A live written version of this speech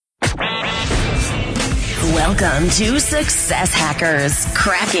Welcome to Success Hackers,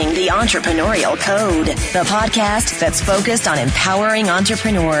 Cracking the Entrepreneurial Code, the podcast that's focused on empowering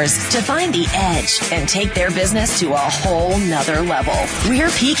entrepreneurs to find the edge and take their business to a whole nother level. We're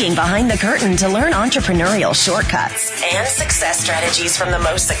peeking behind the curtain to learn entrepreneurial shortcuts and success strategies from the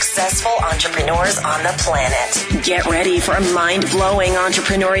most successful entrepreneurs on the planet. Get ready for mind-blowing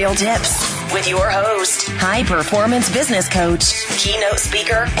entrepreneurial tips with your host, high-performance business coach, keynote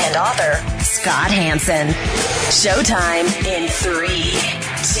speaker, and author, Scott Hanson. Showtime in 3, 2,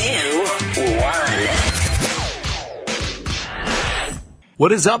 1.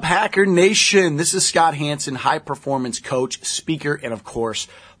 What is up, Hacker Nation? This is Scott Hanson, high-performance coach, speaker, and of course,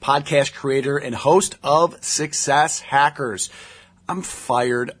 podcast creator and host of Success Hackers. I'm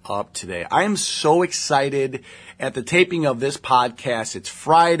fired up today. I am so excited at the taping of this podcast. It's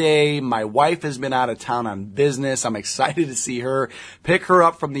Friday. My wife has been out of town on business. I'm excited to see her, pick her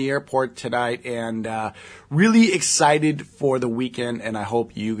up from the airport tonight, and really excited for the weekend, and I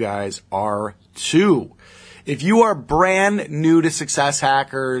hope you guys are too. If you are brand new to Success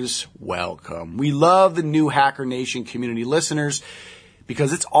Hackers, welcome. We love the new Hacker Nation community listeners,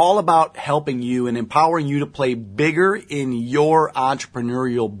 because it's all about helping you and empowering you to play bigger in your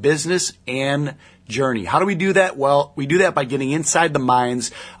entrepreneurial business and journey. How do we do that? Well, we do that by getting inside the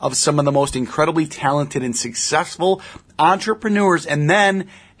minds of some of the most incredibly talented and successful entrepreneurs, and then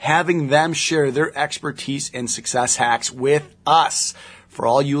having them share their expertise and success hacks with us. For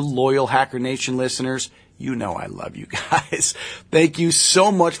all you loyal Hacker Nation listeners, you know I love you guys. Thank you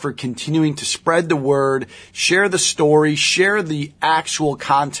so much for continuing to spread the word, share the story, share the actual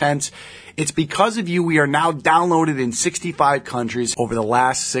content. It's because of you we are now downloaded in 65 countries over the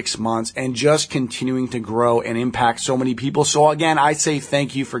last 6 months and just continuing to grow and impact so many people. So again, I say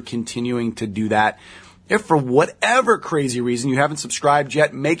thank you for continuing to do that. If for whatever crazy reason you haven't subscribed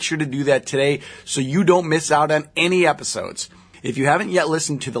yet, make sure to do that today so you don't miss out on any episodes. If you haven't yet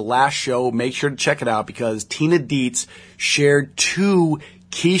listened to the last show, make sure to check it out because Tina Dietz shared 2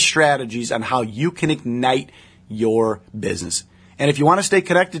 key strategies on how you can ignite your business. And if you want to stay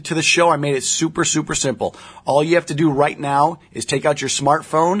connected to the show, I made it super, super simple. All you have to do right now is take out your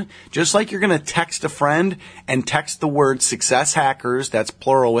smartphone, just like you're going to text a friend, and text the word Success Hackers, that's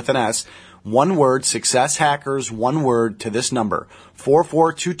plural with an S, one word, Success Hackers, one word, to this number,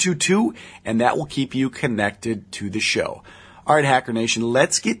 44222, and that will keep you connected to the show. All right, Hacker Nation,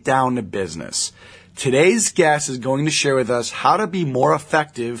 let's get down to business. Today's guest is going to share with us how to be more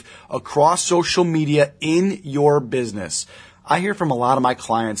effective across social media in your business. I hear from a lot of my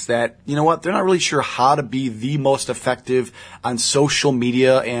clients that, you know what, they're not really sure how to be the most effective on social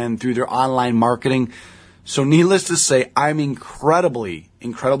media and through their online marketing. So needless to say, I'm incredibly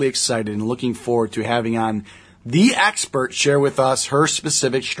excited and looking forward to having on the expert share with us her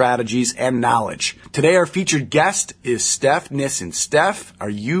specific strategies and knowledge. Today, our featured guest is Steph Nissen. Steph, are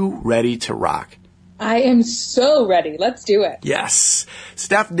you ready to rock? I am so ready. Let's do it. Yes.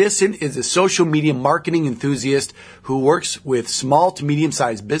 Steph Nissen is a social media marketing enthusiast who works with small to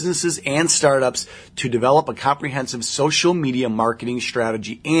medium-sized businesses and startups to develop a comprehensive social media marketing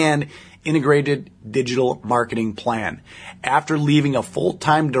strategy and integrated digital marketing plan. After leaving a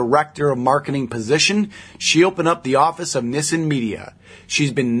full-time director of marketing position, she opened up the office of Nissen Media.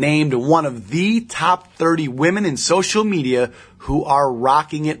 She's been named one of the top 30 women in social media who are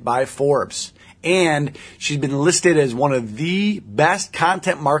rocking it by Forbes. And she's been listed as one of the best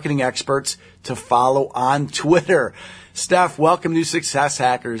content marketing experts to follow on Twitter. Steph, welcome to Success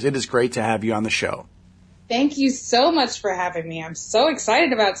Hackers. It is great to have you on the show. Thank you so much for having me. I'm so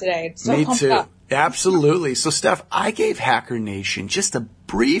excited about today. It's so Me pumped too. up. Absolutely. So, Steph, I gave Hacker Nation just a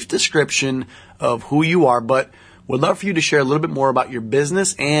brief description of who you are, but would love for you to share a little bit more about your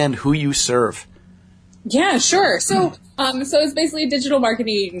business and who you serve. Yeah, sure. So it's basically a digital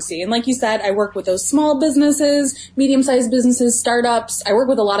marketing agency. And like you said, I work with those small businesses, medium-sized businesses, startups. I work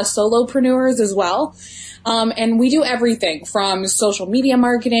with a lot of solopreneurs as well. And we do everything from social media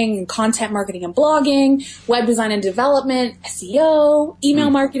marketing, content marketing and blogging, web design and development, SEO,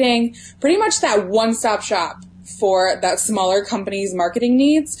 email marketing, pretty much that one-stop shop for that smaller company's marketing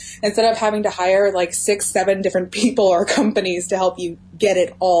needs instead of having to hire like 6, 7 different people or companies to help you get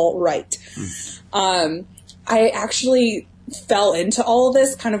it all right. I actually fell into all of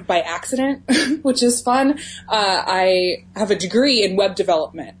this kind of by accident, which is fun. I have a degree in web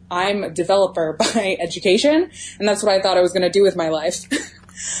development. I'm a developer by education, and that's what I thought I was going to do with my life.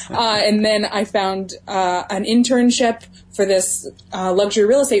 And then I found an internship for this luxury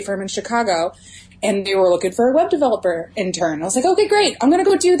real estate firm in Chicago, and they were looking for a web developer intern. I was like, okay, great. I'm going to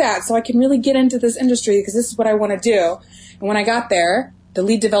go do that so I can really get into this industry because this is what I want to do. And when I got there, the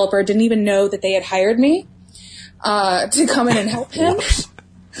lead developer didn't even know that they had hired me. to come in and help him.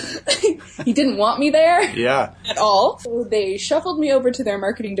 He didn't want me there at all. So they shuffled me over to their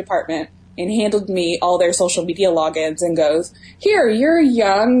marketing department and handed me all their social media logins and goes, here, you're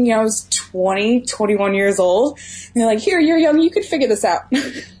young. I was 20, 21 years old. And they're like, here, you're young. You could figure this out.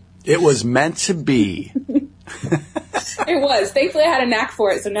 It was meant to be. It was. Thankfully, I had a knack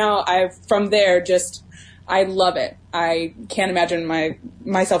for it. So now from there, I love it. I can't imagine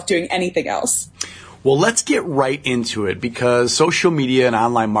myself doing anything else. Well, let's get right into it because social media and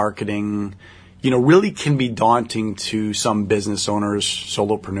online marketing, really can be daunting to some business owners,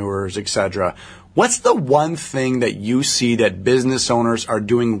 solopreneurs, etc. What's the one thing that you see that business owners are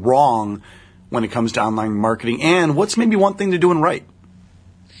doing wrong when it comes to online marketing? And what's maybe one thing they're doing right?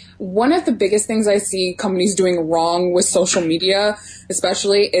 One of the biggest things I see companies doing wrong with social media,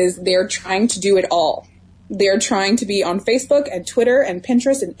 especially, is they're trying to do it all. They're trying to be on Facebook and Twitter and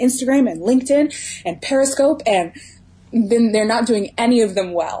Pinterest and Instagram and LinkedIn and Periscope, and then they're not doing any of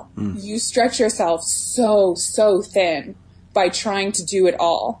them well. You stretch yourself so thin by trying to do it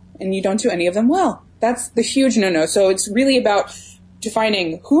all, and you don't do any of them well. That's the huge no-no. So it's really about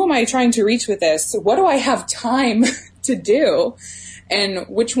defining, who am I trying to reach with this? What do I have time to do? And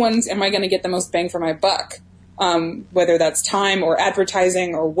which ones am I going to get the most bang for my buck? Whether that's time or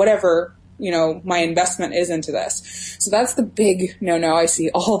advertising or whatever, my investment is into this. So that's the big no-no I see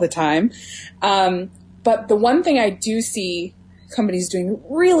all the time. But the one thing I do see companies doing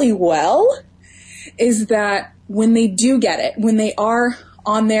really well is that when they do get it, when they are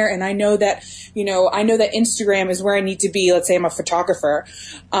on there, and I know that Instagram is where I need to be. Let's say I'm a photographer.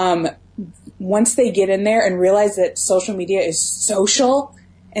 Once they get in there and realize that social media is social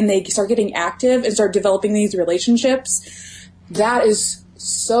and they start getting active and start developing these relationships, that is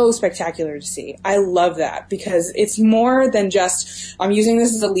so spectacular to see. I love that because it's more than just, I'm using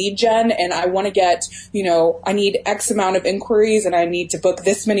this as a lead gen and I want to get, I need X amount of inquiries and I need to book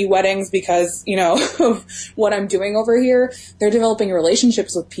this many weddings because, of what I'm doing over here. They're developing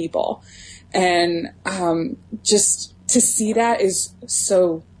relationships with people. And just to see that is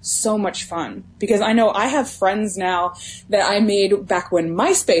so much fun because I know I have friends now that I made back when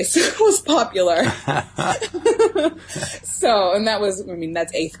MySpace was popular. And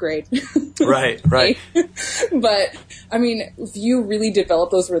that's 8th grade. Right. But if you really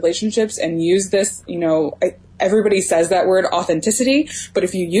develop those relationships and use this, everybody says that word authenticity, but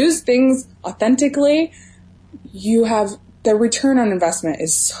if you use things authentically, you have the return on investment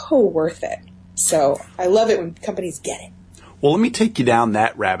is so worth it. So I love it when companies get it. Well, let me take you down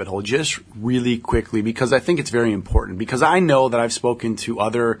that rabbit hole just really quickly because I think it's very important because I know that I've spoken to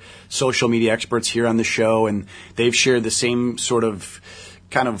other social media experts here on the show and they've shared the same sort of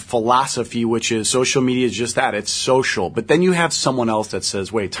kind of philosophy, which is social media is just that, it's social. But then you have someone else that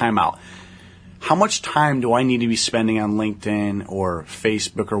says, wait, time out. How much time do I need to be spending on LinkedIn or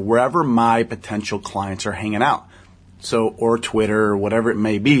Facebook or wherever my potential clients are hanging out? Or Twitter or whatever it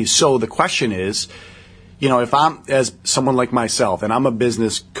may be. So the question is, if I'm as someone like myself and I'm a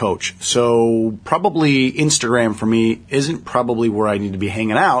business coach, so probably Instagram for me isn't probably where I need to be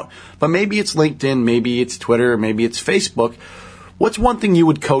hanging out, but maybe it's LinkedIn, maybe it's Twitter, maybe it's Facebook. What's one thing you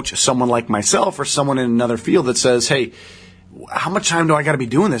would coach someone like myself or someone in another field that says, hey, how much time do I got to be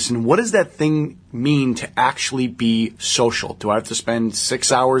doing this? And what does that thing mean to actually be social? Do I have to spend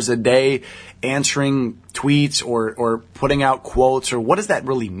 6 hours a day answering tweets or putting out quotes, or what does that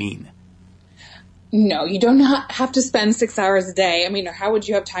really mean? No, you do not have to spend 6 hours a day. How would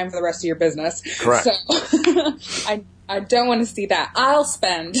you have time for the rest of your business? Correct. So I don't want to see that. I'll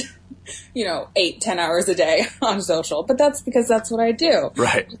spend, 8-10 hours a day on social, but that's because that's what I do.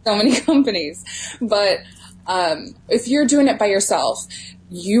 Right. So many companies. But if you're doing it by yourself,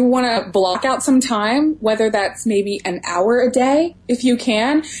 you want to block out some time, whether that's maybe an hour a day, if you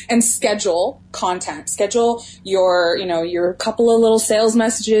can, and schedule content. Schedule your couple of little sales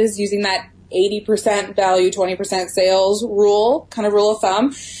messages using that 80% value, 20% sales rule, kind of rule of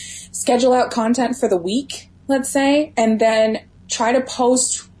thumb. Schedule out content for the week, let's say, and then try to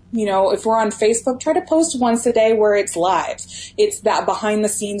post, if we're on Facebook, try to post once a day where it's live. It's that behind the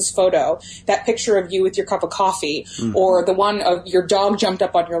scenes photo, that picture of you with your cup of coffee, or the one of your dog jumped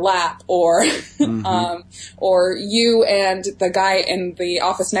up on your lap, or, or you and the guy in the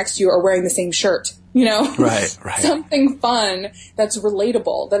office next to you are wearing the same shirt, Right. Something fun that's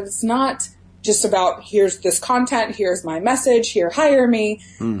relatable, that it's not just about here's this content, here's my message, here, hire me.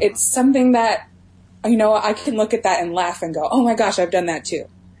 It's something that, I can look at that and laugh and go, oh my gosh, I've done that too.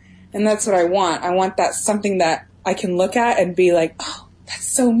 And that's what I want. I want that something that I can look at and be like, oh, that's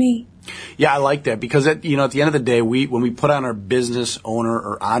so me. Yeah, I like that because at the end of the day, when we put on our business owner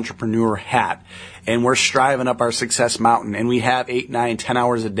or entrepreneur hat and we're striving up our success mountain and we have 8, 9, 10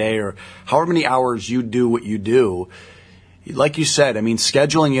 hours a day or however many hours you do what you do, like you said, I mean,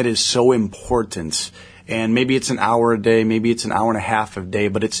 scheduling it is so important. And maybe it's an hour a day, maybe it's an hour and a half a day,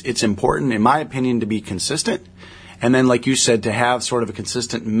 but it's important, in my opinion, to be consistent. And then, like you said, to have sort of a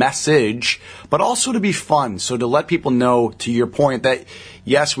consistent message, but also to be fun. So to let people know, to your point, that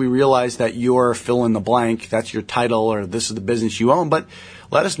yes, we realize that you're fill in the blank, that's your title, or this is the business you own, but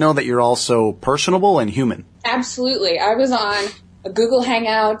let us know that you're also personable and human. Absolutely. I was on a Google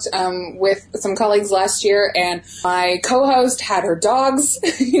Hangout with some colleagues last year, and my co-host had her dogs,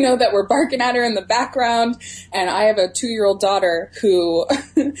 that were barking at her in the background, and I have a 2-year-old daughter who,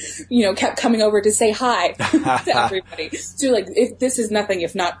 kept coming over to say hi to everybody. So this is nothing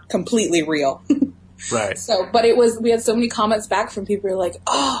if not completely real. Right. So, but we had so many comments back from people who were like,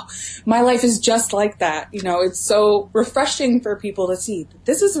 oh, my life is just like that. It's so refreshing for people to see that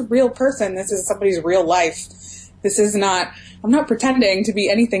this is a real person. This is somebody's real life. I'm not pretending to be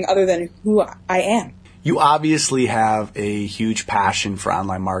anything other than who I am. You obviously have a huge passion for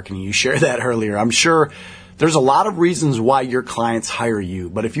online marketing. You shared that earlier. I'm sure there's a lot of reasons why your clients hire you,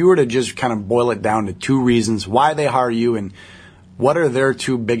 but if you were to just kind of boil it down to 2 reasons why they hire you and what are their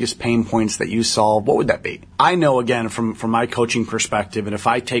 2 biggest pain points that you solve, what would that be? I know, again, from my coaching perspective, and if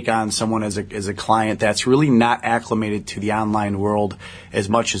I take on someone as a client that's really not acclimated to the online world as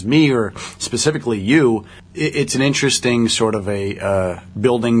much as me or specifically you, it's an interesting sort of a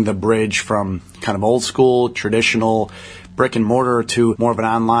building the bridge from kind of old school, traditional brick and mortar to more of an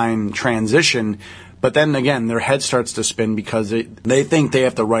online transition. But then again, their head starts to spin because they think they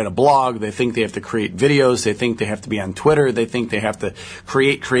have to write a blog. They think they have to create videos. They think they have to be on Twitter. They think they have to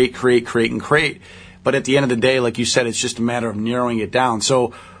create. But at the end of the day, like you said, it's just a matter of narrowing it down.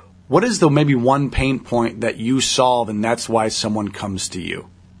 So what is the maybe one pain point that you solve and that's why someone comes to you?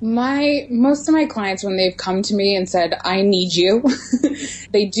 Most of my clients, when they've come to me and said, I need you,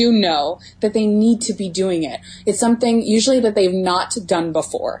 they do know that they need to be doing it. It's something usually that they've not done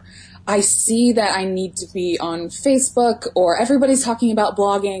before. I see that I need to be on Facebook or everybody's talking about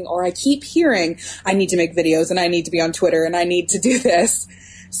blogging or I keep hearing I need to make videos and I need to be on Twitter and I need to do this.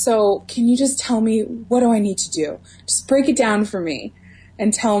 So can you just tell me what do I need to do? Just break it down for me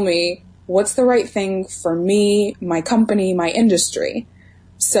and tell me what's the right thing for me, my company, my industry.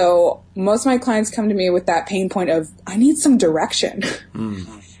 So most of my clients come to me with that pain point of I need some direction.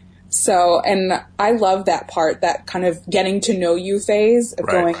 So, and I love that part, that kind of getting to know you phase of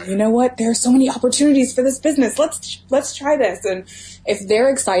going, you know what, there are so many opportunities for this business. Let's try this. And if they're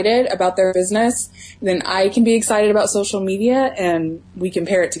excited about their business, then I can be excited about social media and we can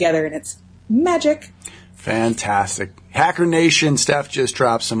pair it together and it's magic. Fantastic. Hacker Nation, Steph just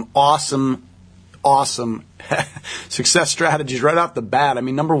dropped some awesome success strategies right off the bat. I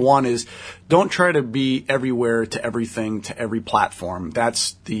mean, number one is don't try to be everywhere to everything to every platform.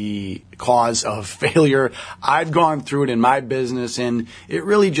 That's the cause of failure. I've gone through it in my business and it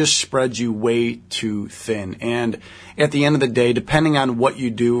really just spreads you way too thin. And at the end of the day, depending on what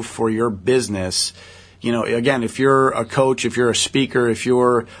you do for your business, again, if you're a coach, if you're a speaker, if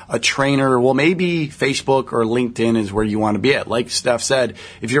you're a trainer, well, maybe Facebook or LinkedIn is where you want to be at. Like Steph said,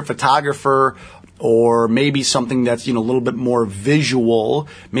 if you're a photographer or maybe something that's, a little bit more visual,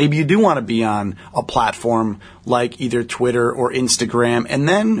 maybe you do want to be on a platform like either Twitter or Instagram. And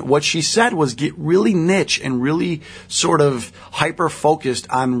then what she said was get really niche and really sort of hyper-focused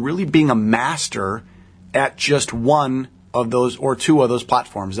on really being a master at just one of those or 2 of those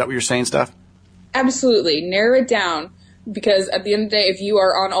platforms. Is that what you're saying, Steph? Absolutely. Narrow it down. Because at the end of the day, if you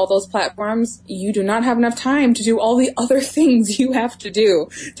are on all those platforms, you do not have enough time to do all the other things you have to do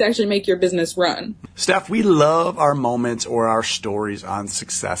to actually make your business run. Steph, we love our moments or our stories on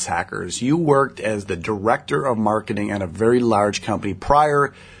Success Hackers. You worked as the director of marketing at a very large company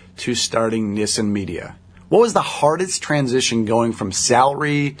prior to starting Nissan Media. What was the hardest transition going from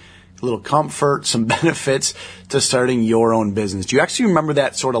salary, a little comfort, some benefits, to starting your own business? Do you actually remember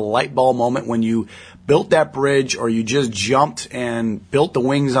that sort of light bulb moment when you built that bridge or you just jumped and built the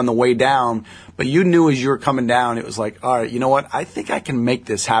wings on the way down, but you knew as you were coming down, it was like, all right, you know what? I think I can make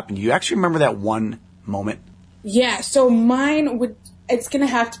this happen. Do you actually remember that one moment? Yeah. So it's going to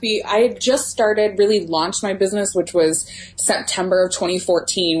have to be, I had just really launched my business, which was September of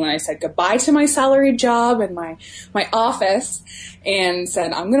 2014 when I said goodbye to my salaried job and my office and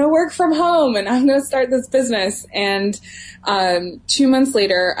said, I'm going to work from home and I'm going to start this business. And 2 months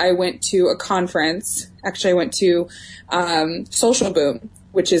later, I went to a conference. Actually, I went to Social Boom.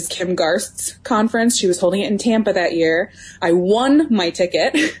 which is Kim Garst's conference. She was holding it in Tampa that year. I won my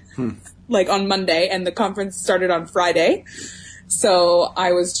ticket like on Monday, and the conference started on Friday. So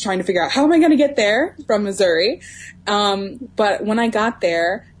I was trying to figure out how am I going to get there from Missouri. But when I got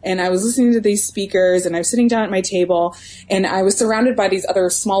there and I was listening to these speakers and I was sitting down at my table and I was surrounded by these other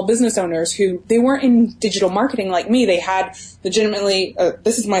small business owners who they weren't in digital marketing like me. They had legitimately,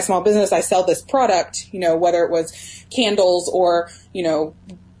 this is my small business. I sell this product, whether it was candles or,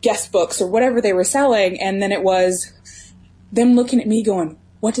 guest books or whatever they were selling. And then it was them looking at me going,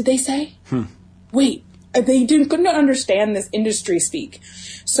 what did they say? Wait. They couldn't understand this industry speak.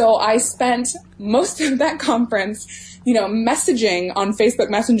 So I spent most of that conference, messaging on Facebook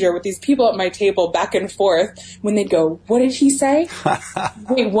Messenger with these people at my table back and forth when they'd go, what did he say?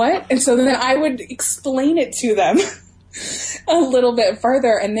 Wait, what? And so then I would explain it to them a little bit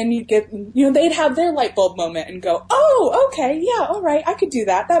further. And then you'd get, they'd have their light bulb moment and go, oh, okay. Yeah. All right. I could do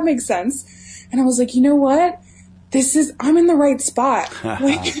that. That makes sense. And I was like, you know what? I'm in the right spot.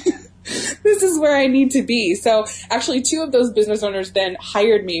 This is where I need to be. So actually 2 of those business owners then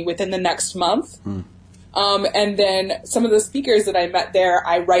hired me within the next month. And then some of the speakers that I met there,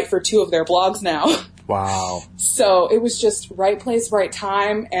 I write for 2 of their blogs now. Wow. So it was just right place, right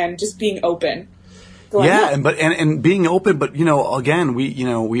time, and just being open. And being open, but again,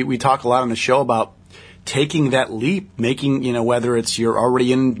 we talk a lot on the show about taking that leap, making, whether it's you're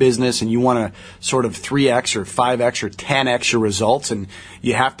already in business and you want to sort of 3X or 5X or 10X your results, and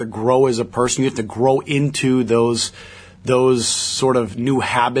you have to grow as a person. You have to grow into those sort of new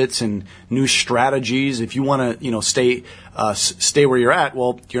habits and new strategies. If you want to, stay where you're at,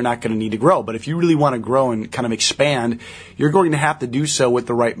 well, you're not going to need to grow. But if you really want to grow and kind of expand, you're going to have to do so with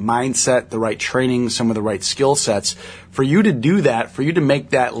the right mindset, the right training, some of the right skill sets. For you to do that, for you to make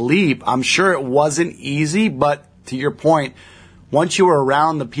that leap, I'm sure it wasn't easy, but to your point, once you were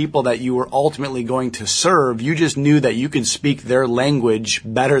around the people that you were ultimately going to serve, you just knew that you could speak their language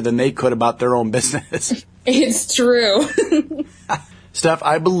better than they could about their own business. It's true. Steph,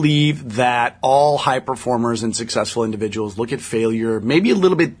 I believe that all high performers and successful individuals look at failure maybe a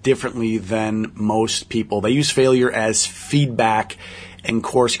little bit differently than most people. They use failure as feedback and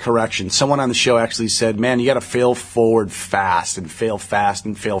course correction. Someone on the show actually said, man, you got to fail forward fast and fail fast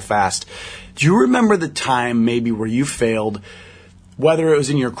and fail fast. Do you remember the time maybe where you failed, whether it was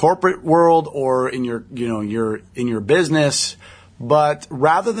in your corporate world or in your business, but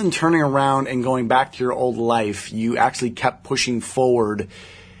rather than turning around and going back to your old life, you actually kept pushing forward,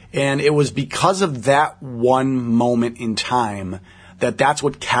 and it was because of that one moment in time that's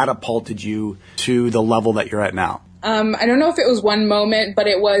what catapulted you to the level that you're at now? I don't know if it was one moment, but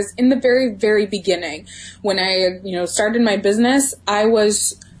it was in the very, very beginning when I, started my business. I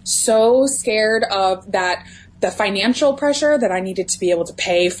was so scared of the financial pressure that I needed to be able to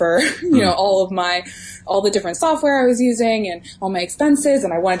pay for, all the different software I was using and all my expenses,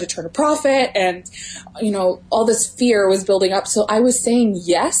 and I wanted to turn a profit, and, all this fear was building up. So I was saying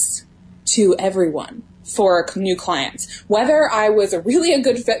yes to everyone for new clients, whether I was really a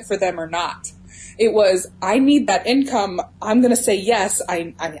good fit for them or not. It was, I need that income. I'm going to say yes.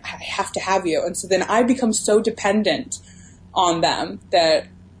 I have to have you. And so then I become so dependent on them that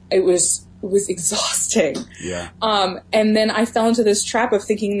it was exhausting. Yeah. And then I fell into this trap of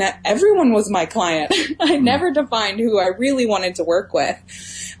thinking that everyone was my client. I never defined who I really wanted to work with.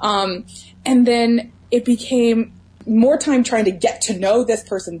 And then it became more time trying to get to know this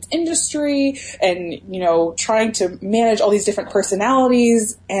person's industry and, trying to manage all these different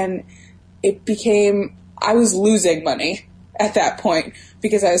personalities. And it became, I was losing money at that point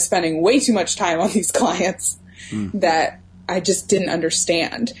because I was spending way too much time on these clients that I just didn't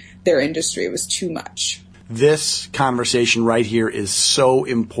understand. Their industry was too much. This conversation right here is so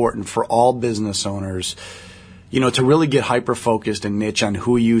important for all business owners, to really get hyper-focused and niche on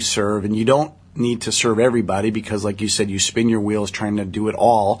who you serve. And you don't need to serve everybody because, like you said, you spin your wheels trying to do it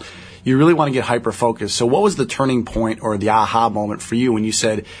all. You really want to get hyper-focused. So what was the turning point or the aha moment for you when you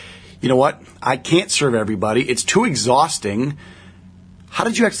said, you know what, I can't serve everybody. It's too exhausting. How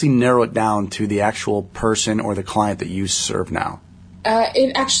did you actually narrow it down to the actual person or the client that you serve now?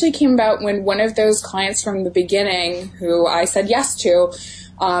 It actually came about when one of those clients from the beginning who I said yes to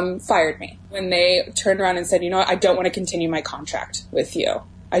fired me. When they turned around and said, I don't want to continue my contract with you.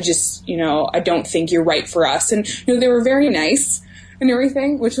 I just, I don't think you're right for us. And, they were very nice and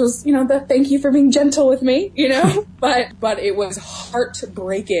everything, which was, the thank you for being gentle with me, but it was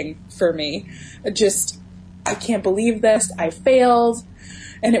heartbreaking for me. I can't believe this. I failed.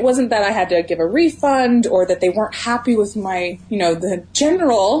 And it wasn't that I had to give a refund or that they weren't happy with my, the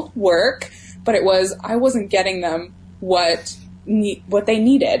general work, but it was I wasn't getting them what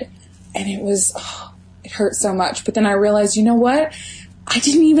needed. And it hurt so much. But then I realized, you know what? I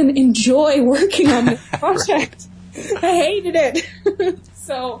didn't even enjoy working on this project. I hated it.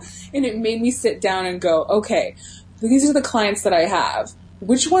 And it made me sit down and go, okay, these are the clients that I have.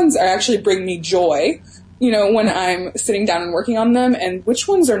 Which ones actually bring me joy, when I'm sitting down and working on them, and which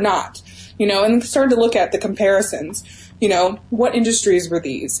ones are not, and started to look at the comparisons. What industries were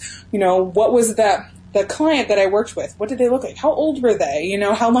these? What was the client that I worked with? What did they look like? How old were they?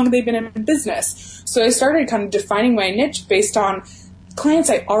 How long have they been in business? So I started kind of defining my niche based on clients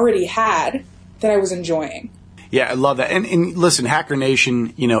I already had that I was enjoying. Yeah, I love that. And listen, Hacker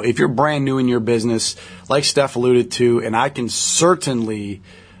Nation, if you're brand new in your business, like Steph alluded to, and I can certainly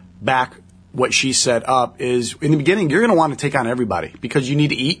back what she set up, is in the beginning, you're going to want to take on everybody because you need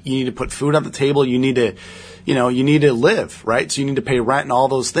to eat, you need to put food on the table, you need to, you need to live, right? So you need to pay rent and all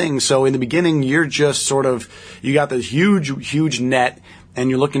those things. So in the beginning, you're just you got this huge net, and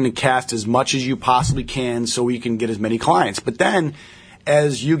you're looking to cast as much as you possibly can so you can get as many clients. But then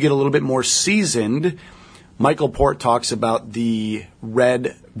as you get a little bit more seasoned, Michael Port talks about the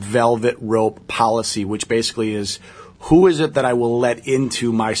red velvet rope policy, which basically is, who is it that I will let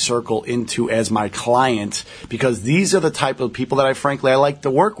into my circle, into as my client? Because these are the type of people that I like to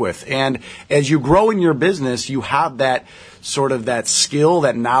work with. And as you grow in your business, you have that sort of that skill,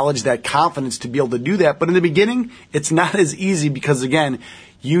 that knowledge, that confidence to be able to do that. But in the beginning, it's not as easy because, again,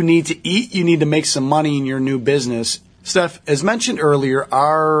 you need to eat, you need to make some money in your new business. Steph, as mentioned earlier,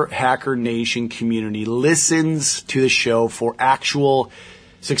 our Hacker Nation community listens to the show for actual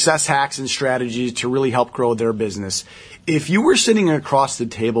success hacks and strategies to really help grow their business. If you were sitting across the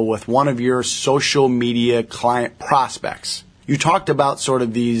table with one of your social media client prospects, you talked about sort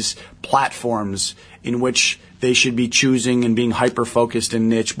of these platforms in which they should be choosing and being hyper-focused and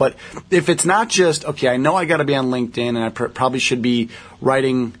niche. But if it's not just, okay, I know I got to be on LinkedIn and I probably should be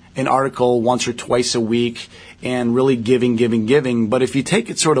writing an article once or twice a week and really giving. But if you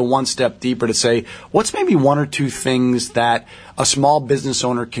take it sort of one step deeper to say, what's maybe one or two things that a small business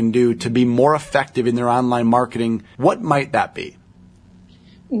owner can do to be more effective in their online marketing, what might that be?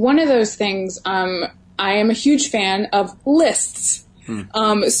 One of those things, I am a huge fan of lists.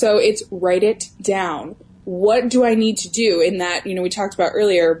 So it's write it down. What do I need to do in that, we talked about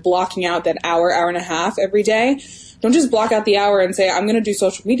earlier, blocking out that hour and a half every day. Don't just block out the hour and say, I'm going to do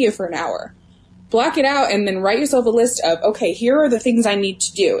social media for an hour. Block it out and then write yourself a list of, okay, here are the things I need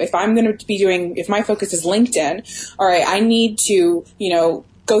to do. If I'm going to be if my focus is LinkedIn, all right, I need to,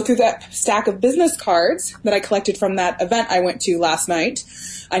 go through that stack of business cards that I collected from that event I went to last night.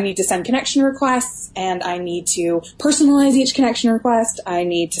 I need to send connection requests, and I need to personalize each connection request. I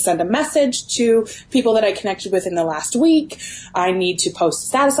need to send a message to people that I connected with in the last week. I need to post a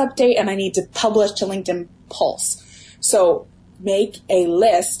status update, and I need to publish to LinkedIn Pulse. So make a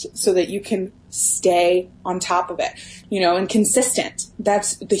list so that you can stay on top of it, and consistent.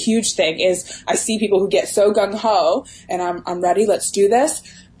 That's the huge thing is I see people who get so gung-ho and I'm ready, let's do this.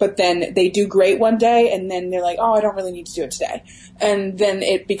 But then they do great one day and then they're like, oh, I don't really need to do it today. And then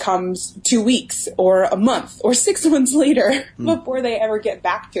it becomes 2 weeks or a month or 6 months later before they ever get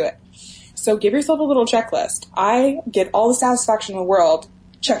back to it. So give yourself a little checklist. I get all the satisfaction in the world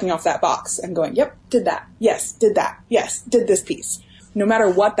checking off that box and going, yep, did that. Yes, did that. Yes, did this piece. No matter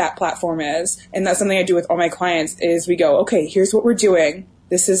what that platform is, and that's something I do with all my clients, is we go, okay, here's what we're doing.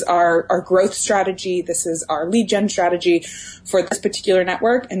 This is our growth strategy. This is our lead gen strategy for this particular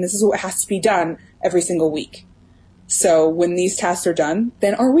network, and this is what has to be done every single week. So when these tasks are done,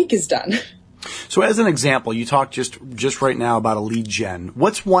 then our week is done. So as an example, you talked just right now about a lead gen.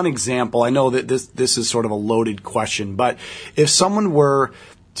 What's one example? I know that this is sort of a loaded question, but if someone were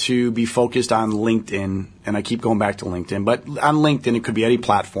to be focused on LinkedIn, and I keep going back to LinkedIn, but on LinkedIn, it could be any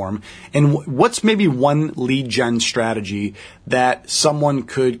platform. And what's maybe one lead gen strategy that someone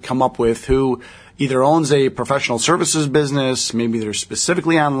could come up with who either owns a professional services business, maybe they're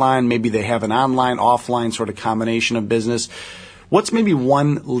specifically online, maybe they have an online, offline sort of combination of business. What's maybe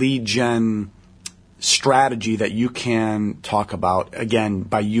one lead gen strategy that you can talk about, again,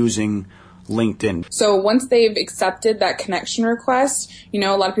 by using LinkedIn? So once they've accepted that connection request, a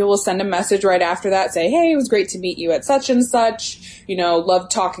lot of people will send a message right after that, say, hey, it was great to meet you at such and such, love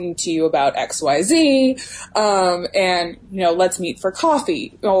talking to you about XYZ, and, let's meet for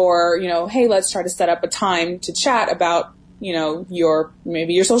coffee, or, hey, let's try to set up a time to chat about, your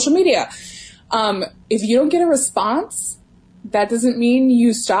social media. If you don't get a response, that doesn't mean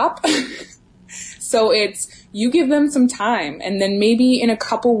you stop. So you give them some time, and then maybe in a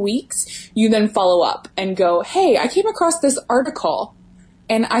couple weeks, you then follow up and go, hey, I came across this article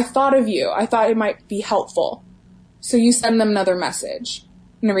and I thought of you. I thought it might be helpful. So you send them another message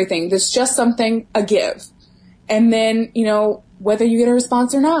and everything. There's just something, a give. And then, whether you get a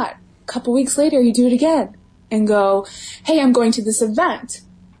response or not, a couple weeks later, you do it again and go, hey, I'm going to this event.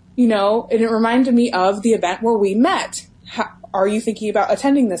 And it reminded me of the event where we met. Are you thinking about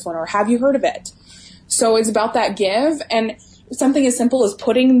attending this one, or have you heard of it? So it's about that give, and something as simple as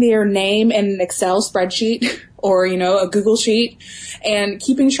putting their name in an Excel spreadsheet or, a Google sheet, and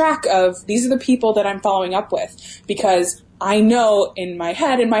keeping track of, these are the people that I'm following up with, because I know in my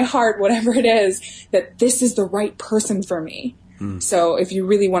head, in my heart, whatever it is, that this is the right person for me. So if you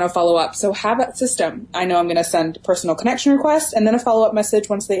really want to follow up, so have that system. I know I'm going to send personal connection requests and then a follow-up message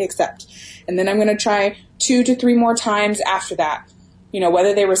once they accept. And then I'm going to try 2 to 3 more times after that,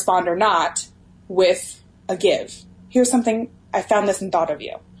 whether they respond or not, with a give. Here's something, I found this and thought of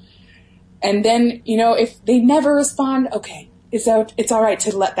you. And then, if they never respond, okay, it's all right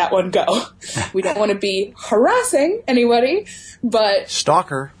to let that one go. We don't want to be harassing anybody, but...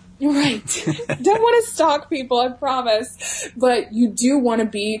 Stalker. Right. Don't want to stalk people, I promise. But you do want to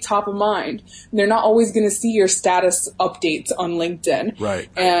be top of mind. They're not always going to see your status updates on LinkedIn. Right.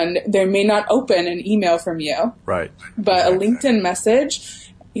 And they may not open an email from you. Right. But a LinkedIn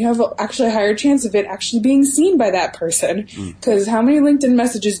message, you have actually a higher chance of it actually being seen by that person. Because how many LinkedIn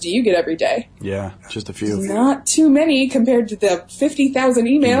messages do you get every day? Yeah, just a few. Not too many compared to the 50,000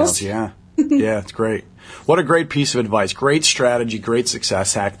 emails. Yeah. Yeah, it's great. What a great piece of advice. Great strategy, great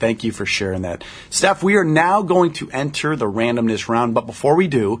success hack. Thank you for sharing that. Steph, we are now going to enter the randomness round, but before we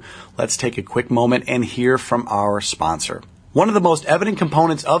do, let's take a quick moment and hear from our sponsor. One of the most evident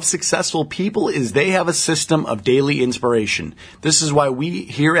components of successful people is they have a system of daily inspiration. This is why we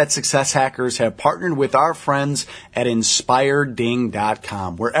here at Success Hackers have partnered with our friends at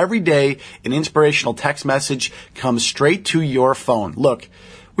InspiredDing.com, where every day an inspirational text message comes straight to your phone. Look,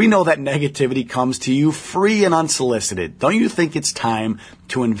 we know that negativity comes to you free and unsolicited. Don't you think it's time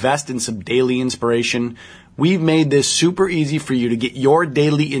to invest in some daily inspiration? We've made this super easy for you to get your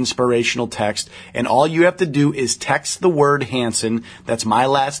daily inspirational text, and all you have to do is text the word Hansen, that's my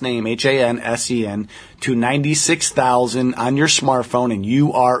last name, Hansen, to 96,000 on your smartphone, and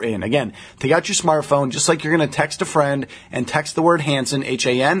you are in. Again, take out your smartphone, just like you're going to text a friend, and text the word Hansen,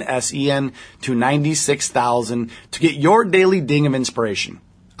 Hansen, to 96,000 to get your daily ding of inspiration.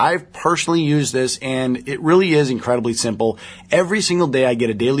 I've personally used this, and it really is incredibly simple. Every single day I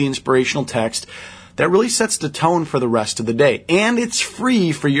get a daily inspirational text that really sets the tone for the rest of the day. And it's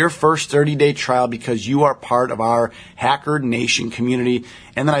free for your first 30-day trial because you are part of our Hacker Nation community.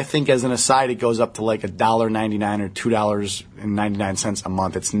 And then I think as an aside, it goes up to like $1.99 or $2.99 a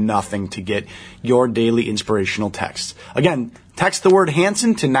month. It's nothing to get your daily inspirational text. Again, text the word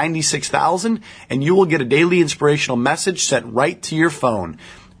Hansen to 96,000 and you will get a daily inspirational message sent right to your phone.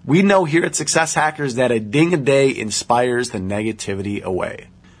 We know here at Success Hackers that a ding a day inspires the negativity away.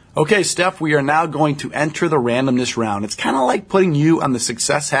 Okay, Steph, we are now going to enter the randomness round. It's kind of like putting you on the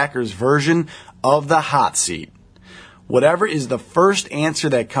Success Hackers version of the hot seat. Whatever is the first answer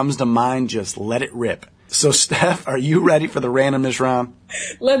that comes to mind, just let it rip. So, Steph, are you ready for the randomness round?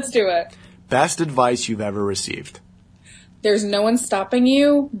 Let's do it. Best advice you've ever received? There's no one stopping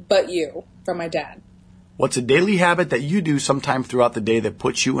you but you, from my dad. What's a daily habit that you do sometime throughout the day that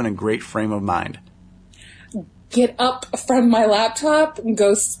puts you in a great frame of mind? Get up from my laptop and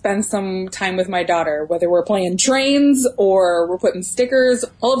go spend some time with my daughter, whether we're playing trains or we're putting stickers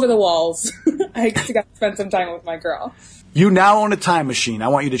all over the walls. I got to spend some time with my girl. You now own a time machine. I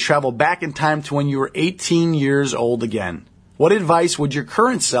want you to travel back in time to when you were 18 years old again. What advice would your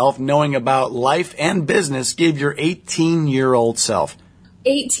current self, knowing about life and business, give your 18-year-old self?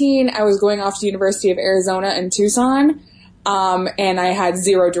 18, I was going off to University of Arizona in Tucson. And I had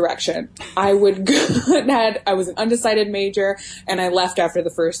zero direction. I was an undecided major and I left after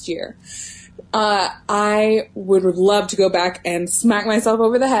the first year. I would love to go back and smack myself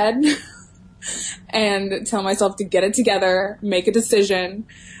over the head and tell myself to get it together, make a decision,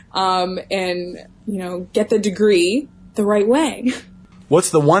 and, get the degree the right way. What's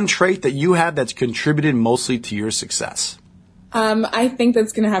the one trait that you have that's contributed mostly to your success? I think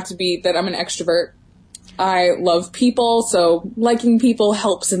that's going to have to be that I'm an extrovert. I love people, so liking people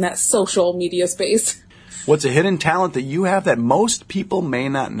helps in that social media space. What's a hidden talent that you have that most people may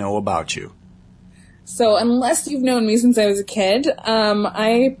not know about you? So unless you've known me since I was a kid,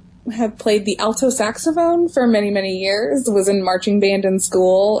 I have played the alto saxophone for many, many years, was in marching band in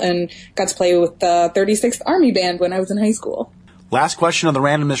school, and got to play with the 36th Army Band when I was in high school. Last question of the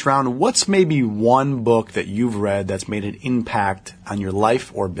randomness round. What's maybe one book that you've read that's made an impact on your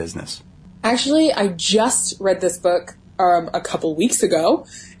life or business? Actually, I just read this book a couple weeks ago,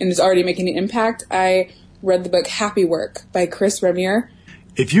 and it's already making an impact. I read the book Happy Work by Chris Remier.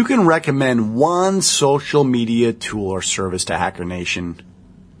 If you can recommend one social media tool or service to Hacker Nation,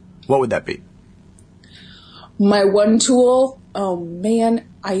 what would that be? My one tool? Oh man,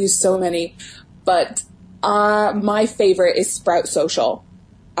 I use so many. But my favorite is Sprout Social.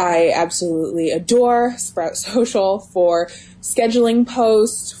 I absolutely adore Sprout Social for scheduling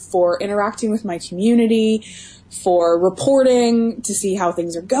posts, for interacting with my community, for reporting to see how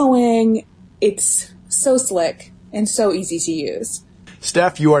things are going. It's so slick and so easy to use.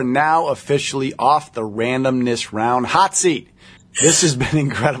 Steph, you are now officially off the randomness round hot seat. This has been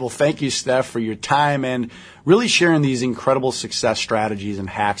incredible. Thank you, Steph, for your time and really sharing these incredible success strategies and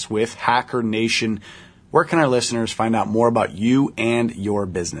hacks with Hacker Nation. Where can our listeners find out more about you and your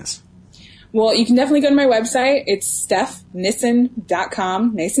business? Well, you can definitely go to my website. It's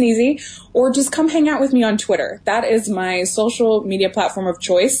stephnissen.com, nice and easy, or just come hang out with me on Twitter. That is my social media platform of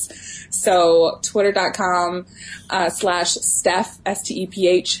choice. So twitter.com /Steph,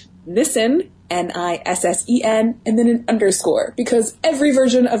 STEPH, Nissen, NISSEN, and then an underscore, because every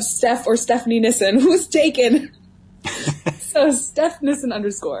version of Steph or Stephanie Nissen was taken. So Steph Nissen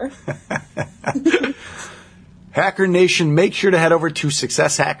underscore. Hacker Nation, make sure to head over to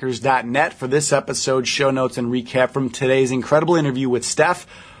successhackers.net for this episode's show notes and recap from today's incredible interview with Steph,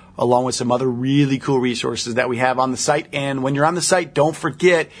 along with some other really cool resources that we have on the site. And when you're on the site, don't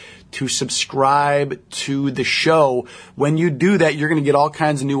forget to subscribe to the show. When you do that, you're going to get all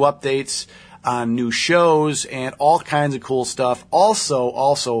kinds of new updates on new shows and all kinds of cool stuff.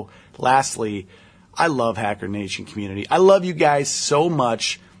 Also, lastly, I love Hacker Nation community. I love you guys so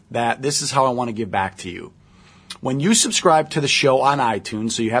much that this is how I want to give back to you. When you subscribe to the show on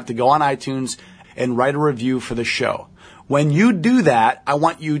iTunes, so you have to go on iTunes and write a review for the show. When you do that, I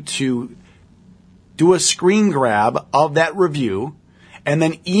want you to do a screen grab of that review and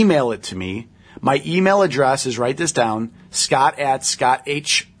then email it to me. My email address is, write this down,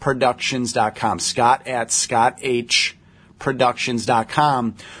 scott@scotthproductions.com,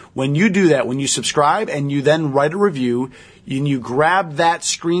 scott@scotthproductions.com. When you do that, when you subscribe and you then write a review, and you grab that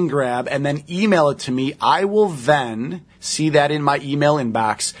screen grab and then email it to me, I will then see that in my email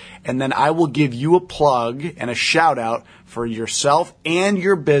inbox, and then I will give you a plug and a shout out for yourself and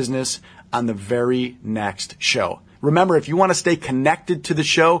your business on the very next show. Remember, if you want to stay connected to the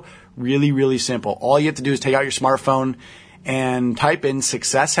show, really, really simple. All you have to do is take out your smartphone and type in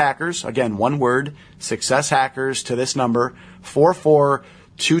Success Hackers, again, one word, Success Hackers, to this number,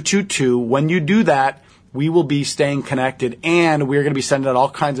 44222. When you do that, we will be staying connected, and we're going to be sending out all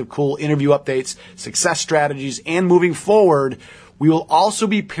kinds of cool interview updates, success strategies, and moving forward, we will also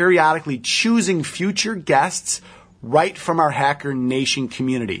be periodically choosing future guests right from our Hacker Nation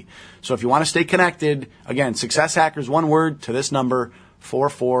community. So if you want to stay connected, again, Success Hackers, one word, to this number,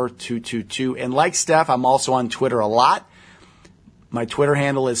 44222. And like Steph, I'm also on Twitter a lot. My Twitter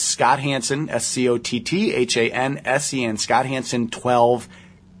handle is Scott Hansen, SCOTTHANSEN, Scott Hansen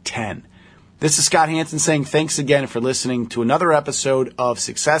 1210. This is Scott Hansen saying thanks again for listening to another episode of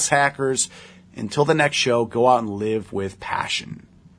Success Hackers. Until the next show, go out and live with passion.